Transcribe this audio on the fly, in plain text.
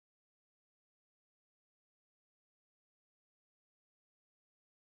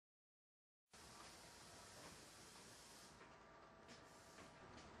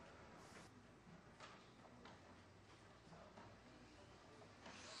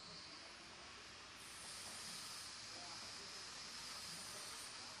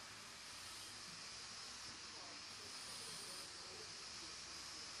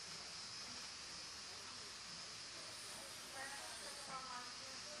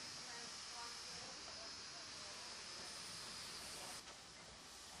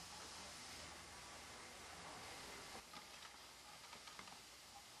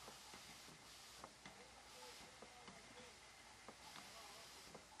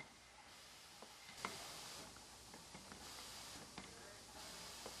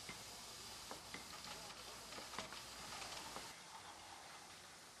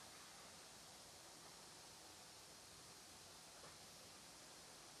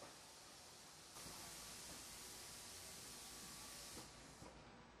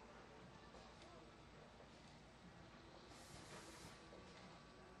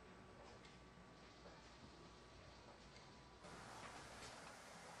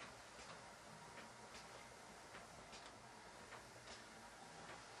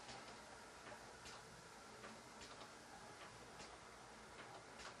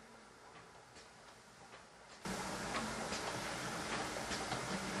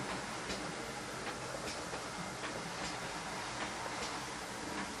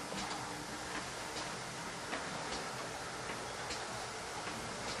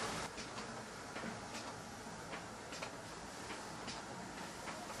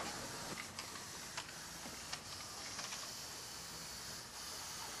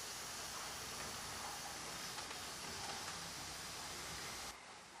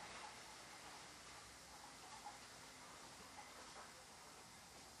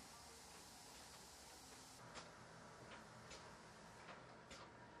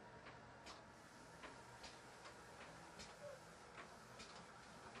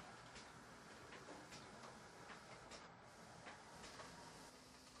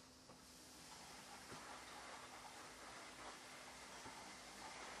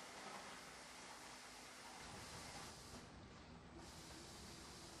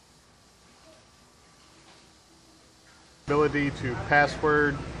ability to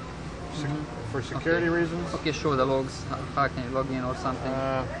password for security reasons. Okay, show the logs. How can you log in or something?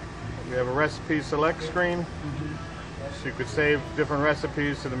 We have a recipe select screen. So you could save different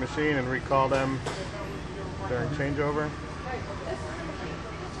recipes to the machine and recall them during changeover.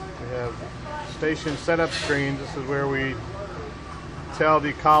 We have station setup screens. This is where we tell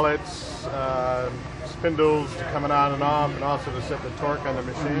the collets, spindles to coming on and off, and also to set the torque on the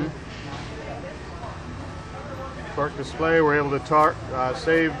machine. Torque display, we're able to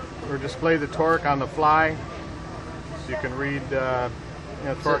save or display the torque on the fly, so you can read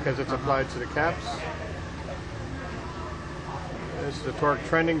torque as it's applied to the caps. This is the torque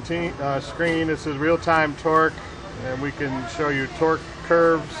trending screen. This is real-time torque, and we can show you torque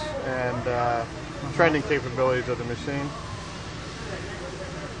curves and trending capabilities of the machine.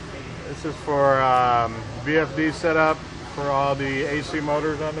 This is for VFD setup for all the AC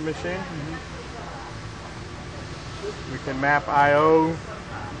motors on the machine. We can map I/O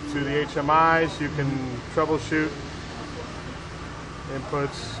to the HMIs. You can troubleshoot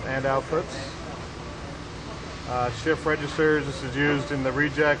inputs and outputs. Shift registers. This is used in the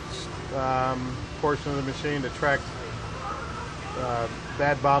reject portion of the machine to track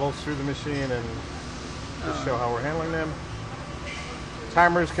bad bottles through the machine and just show how we're handling them.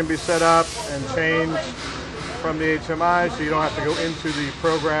 Timers can be set up and changed from the HMI, so you don't have to go into the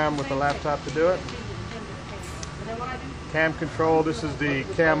program with the laptop to do it. Cam control, this is the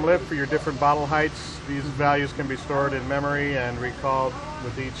cam lip for your different bottle heights. These values can be stored in memory and recalled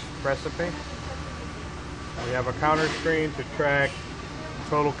with each recipe. We have a counter screen to track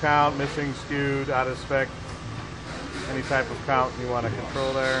total count, missing, skewed, out of spec, any type of count you want to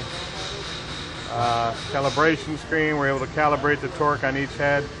control there. Calibration screen, we're able to calibrate the torque on each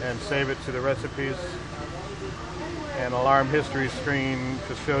head and save it to the recipes. And alarm history screen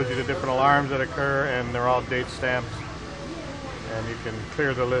just shows you the different alarms that occur, and they're all date stamped. And you can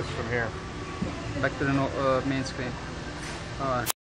clear the list from here. Back to the main screen. Alright.